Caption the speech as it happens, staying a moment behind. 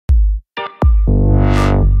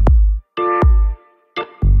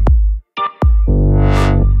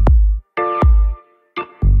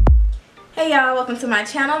Hey y'all, welcome to my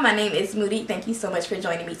channel. My name is Moody. Thank you so much for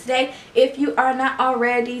joining me today. If you are not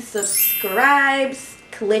already subscribed,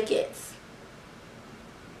 click it.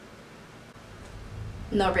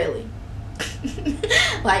 No, really.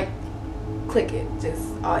 Like, click it.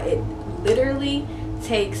 It literally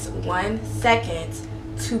takes 1 second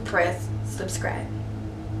to press subscribe.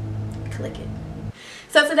 Click it.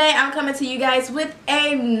 So today I'm coming to you guys with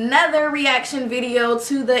another reaction video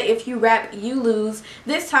to the If You Rap You Lose.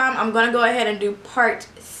 This time I'm going to go ahead and do part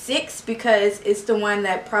 6 because it's the one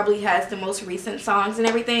that probably has the most recent songs and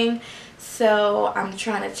everything. So I'm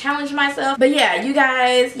trying to challenge myself. But yeah, you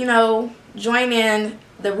guys, you know, join in.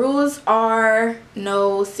 The rules are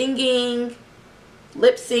no singing,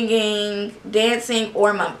 lip singing, dancing,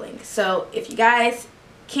 or mumbling. So if you guys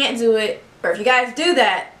can't do it, or if you guys do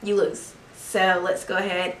that, you lose. So let's go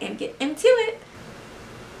ahead and get into it.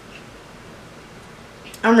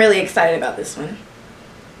 I'm really excited about this one.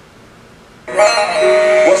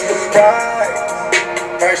 What's the price?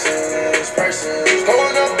 Prices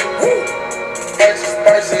going up.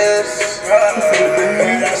 Prices.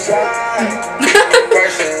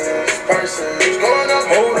 Prices going up.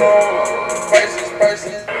 Hold on. Prices.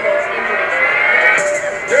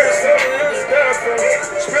 There's something else there for me.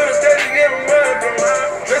 Spill the stage and give them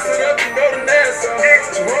money. Dressing up and go to Nassau.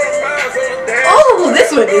 200 miles on the dash. Oh,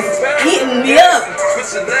 this one is eating me up.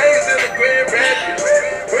 Switching lanes in the Grand Rapids.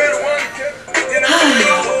 We're the one who kept it on.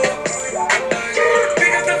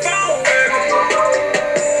 Pick up the phone, baby.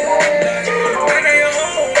 I got your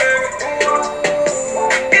home, baby.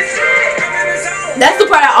 It's I'm in the zone. That's the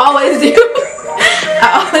part I always do.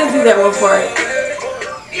 I always do that one part.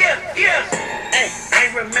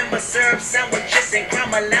 Remember syrup sandwiches and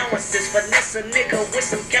crime allowances. Finesse a nigga with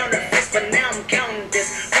some counterfeits, but now I'm counting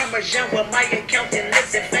this. Parmesan with my accountant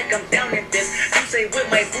lips. In fact, I'm down in this. You say with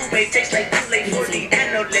my boo babe tastes like too late for the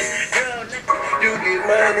analyst. Girl, you get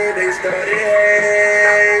money, they started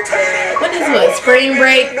hating. What is what? Spring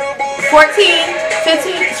break 14?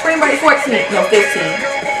 15? Spring break 14. No, 15.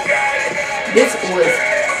 This was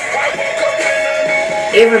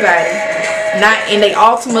everybody. Not in they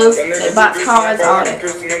Ultimas, they box cars, all that.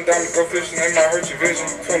 Go fishing, they might hurt your vision.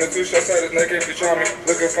 22 shots at his neck if you try me.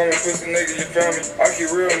 Looking for me, pussy nigga, you found me. I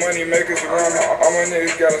keep real money makers around me. All my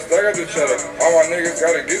niggas gotta stack up the cheddar. All my niggas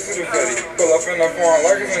gotta get to the fetty. Pull up in the phone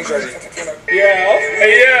like it's in Jetty. Yeah.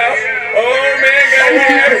 Oh man,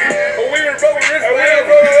 got it. Oh, we were broke wrist.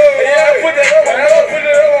 Yeah, put that up. Put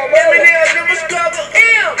it up.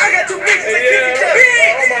 I got two big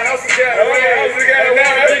All my house is got.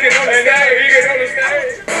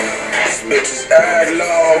 Bitches act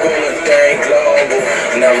global and think global.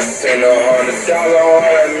 Never seen $100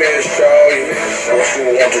 on that show you. What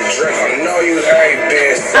you want to drink? I know you hate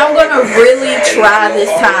this. I'm gonna really try this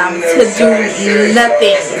time to do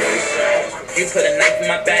nothing. You put a knife in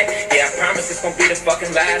my back, yeah, I promise it's gonna be the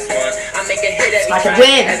fucking last one. I make a hit every I can time.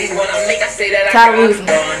 win. Every one I make, I say that I Tired got losing.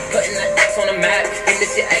 fun. Putting the X on the map, you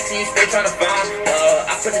miss your ex and you still trying to find.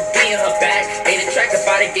 I put the D in her back, ain't attracted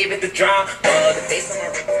body, gave it the drum. The face on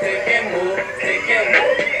my wrist, stick and move.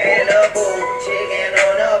 And a boo, chicken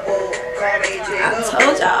on a boo. Call me chicken. I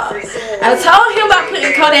told y'all. I told him about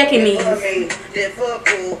putting Kodak in these.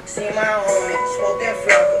 See my homie smoking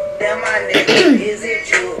flubber. Damn my nigga, is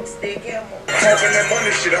it you? Stick and move. Talking that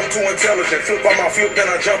money shit, I'm too intelligent. Flip on my flip, then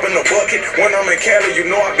I jump in the bucket. When I'm in Cali, you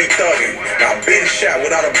know I be thugging. I've been shot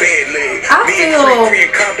without a bad leg. I feel. Oh,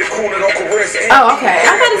 okay.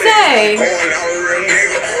 I'm about to say. I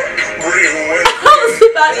was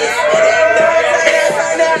about to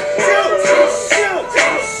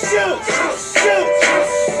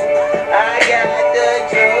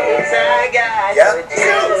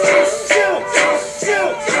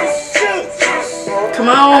Come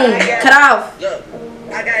on, cut off. Look,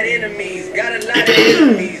 I got enemies, got a lot of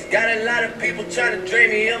enemies, got a lot of people trying to drain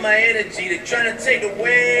me of my energy. They trying to take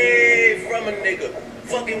away from a nigga.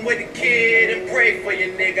 Fucking with the kid and pray for your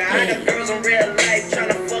nigga. I got girls in real life trying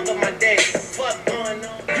to fuck up my day. Fuck going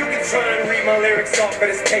on. You can try to read my lyrics off, but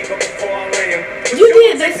it's paper before I lay them. You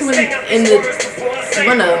did this one in the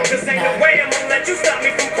one of Cause ain't no way I'm gonna let you stop me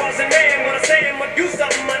from causing man. When I say I'm gonna do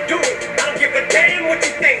something, I do it. I don't give a damn what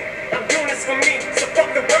you think. I'm doing this for me. So fuck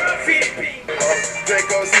the world, feed it, be.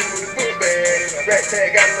 Draco see with the book bag. Rat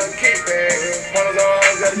tag got a little kickback. One of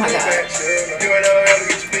those got a my kickback. God. You ain't never ever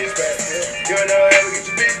get your bitch back. You ain't never ever get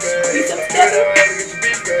your bitch back. You ain't never ever get your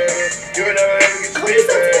bitch back. You ain't never ever get your bitch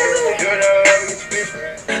back. You ain't never ever get your bitch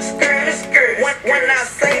back. Skirt. When I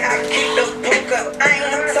say I keep the poke up, I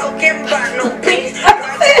ain't talking about no bitch.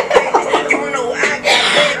 You know I got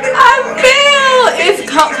baby. I feel it's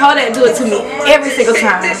Kodak do it to me every single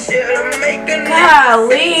time.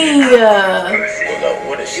 Golly. Pull up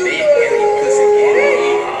with a stick and you pussy get it.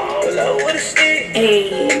 Pull up with a stick.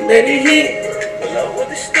 Hey, let it hit. Pull up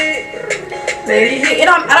with a stick. Let it hit. I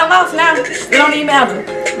don't lost now. It don't even matter.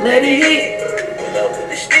 Let it hit. Pull up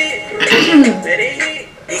with a stick. Let it hit.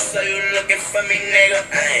 You say you looking for me, nigga.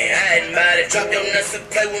 I ain't hiding about it. Drop your nuts and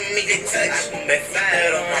play with me, get touched. Been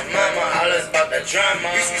fired on my mama, all us about the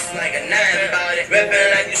drama. This is like a 9 about it. Rapping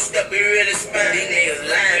like you stuck, we really spun. These niggas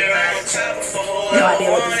lying around top for who No idea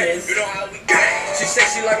what this is. You know how we get. She said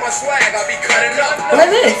she like my swag, I be cutting up. What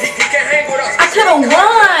is this? He can't hang with us. I could have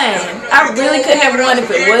won. I really could have won if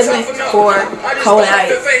it wasn't for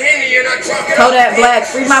Kodak. Kodak Black.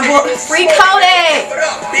 Free my boy. Free Kodak.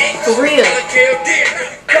 For real.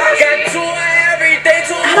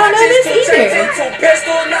 I don't know this either.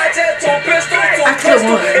 I could have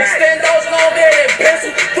won.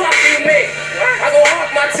 I go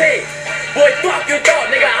off my tape. Boy, fuck you thought,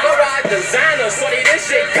 nigga. I ride designer. Sorry, this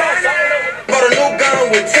shit costs. Bought a new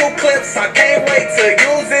gun with 2 clips. I can't wait to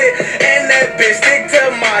use it. And that bitch stick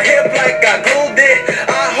to my hip like I glued it.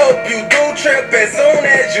 I hope you do trip as soon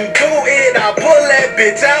as you do it. I pull that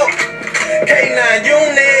bitch out. K9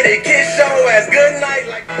 unit, it kiss your ass good night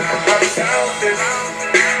like I'm selfish.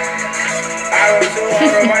 I want to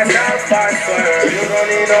order myself, I swear. You don't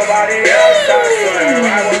need nobody else, I swear.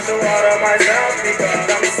 I want to order myself because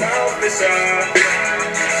I'm selfish.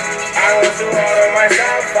 I want to order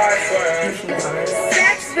myself, I swear.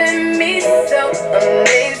 Sex with me so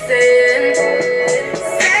amazing.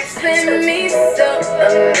 Sex with me so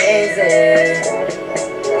amazing.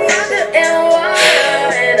 Fire and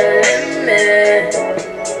water and a limit.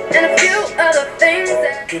 And a few other things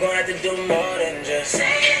that You gon' have to do more than just.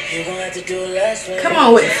 You gon' have to do less. Come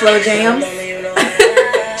on with slow jams.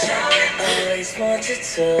 Always want you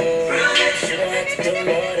to. You gon' have to do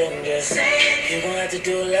more than just. You gon' have to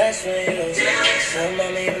do less when you. So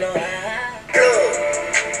mama, you know I.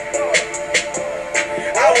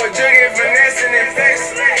 I was drinking, finessing, and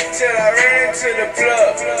flexing till I ran into the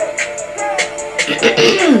plug.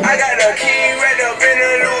 I got the key wrapped up in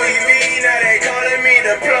a Louis V. Now they calling me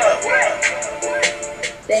the plug.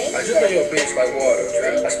 I just on your bitch like water.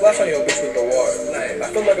 I splash on your bitch with the water. I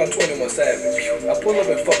feel like I'm 21 Savage. I pull up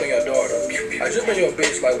and fuck on your daughter. I just on your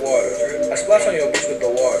bitch like water. I splash on your bitch with the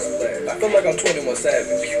water. I feel like I'm 21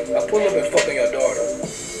 Savage. I pull up and fuck on your daughter.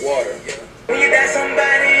 Water. When you got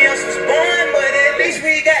somebody else was born, but at least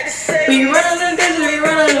we got the same. We run on the business, we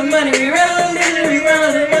run on the money, we run on the business, we run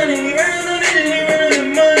on the money, we run on the business, we run on the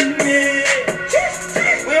money.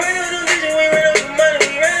 We run on the vision, we run on some money,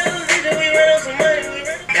 we run on the vision, we run on some money, we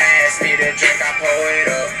run. Pass me the drink, I pour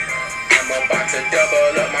it up. I'm about to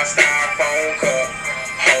double up my styrofoam cup.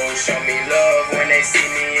 Hoes show me love when they see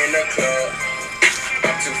me in the club.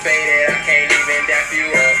 I'm too faded, I can't even dap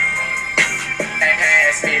you up.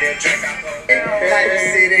 Pass me the drink, I pour it up. had to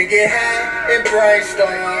sit and get high and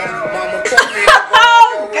brainstorm. Mama told me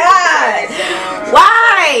Oh God!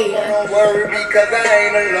 Why? don't worry because I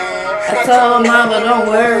ain't alone. I told mama don't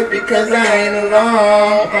worry because I ain't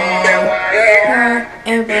alone.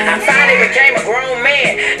 I finally became a grown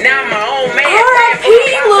man. Now I'm my own man. R.I.P.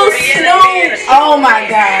 Lil Snoop. Oh my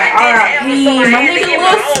God. R.I.P. My nigga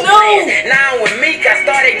Lil Snoop. Now I'm with Meek, I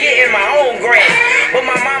started getting my own grant. But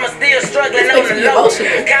my mama still struggling on the low.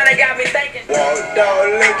 Kinda got me thinking. Walked out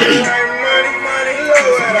looking like money, money, low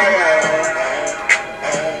what I got on.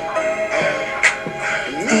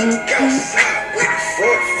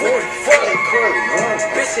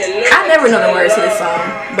 I never know the words to this song,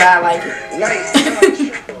 but I like it.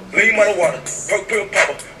 Lean on the water, perk pill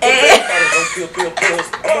popper. Pill pills.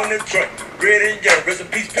 I'm on this truck, red and yellow. Rest in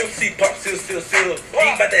peace, pill C pop, seal. You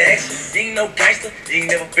ain't about the action, you ain't no gangster. You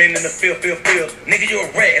ain't never been in the field. Nigga, you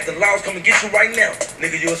a rat. If the laws come and get you right now,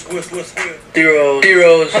 nigga, you a squill.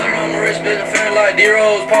 D-Rose. 100 on the wrist, bitch, I'm feeling like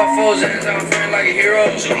D-Rose. Pop foes, and I'm feeling like a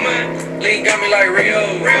hero. Lean got me like Rio.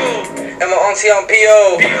 And my auntie on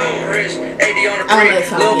P.O. Rich, AD on the brick.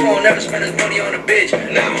 Lil' Pone never spent his money on a bitch.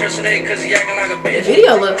 Now I'm trusting it cause he acting like a The bitch.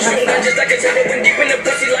 video look kind of fun. Just like a table when deep in the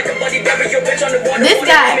pussy like a buddy baby. Your bitch on the water. This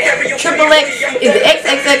guy, Triple X, is it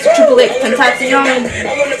XXX Triple X Tentacion? I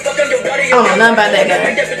don't know nothing about that guy,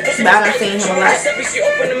 but I done seen him a lot,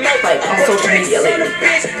 like on social media lately.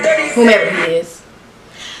 Whomever he is.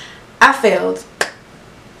 I failed.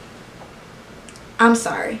 I'm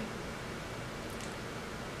sorry.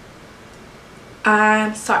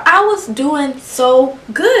 I'm sorry. I was doing so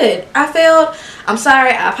good. I failed. I'm sorry.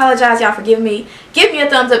 I apologize. Y'all forgive me. Give me a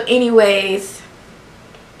thumbs up anyways.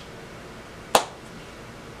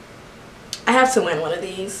 I have to win one of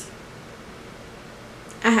these.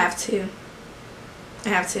 I have to. I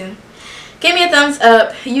have to. Give me a thumbs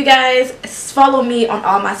up. You guys follow me on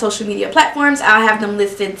all my social media platforms. I'll have them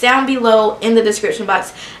listed down below in the description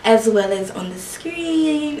box as well as on the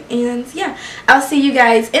screen. And yeah, I'll see you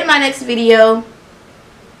guys in my next video.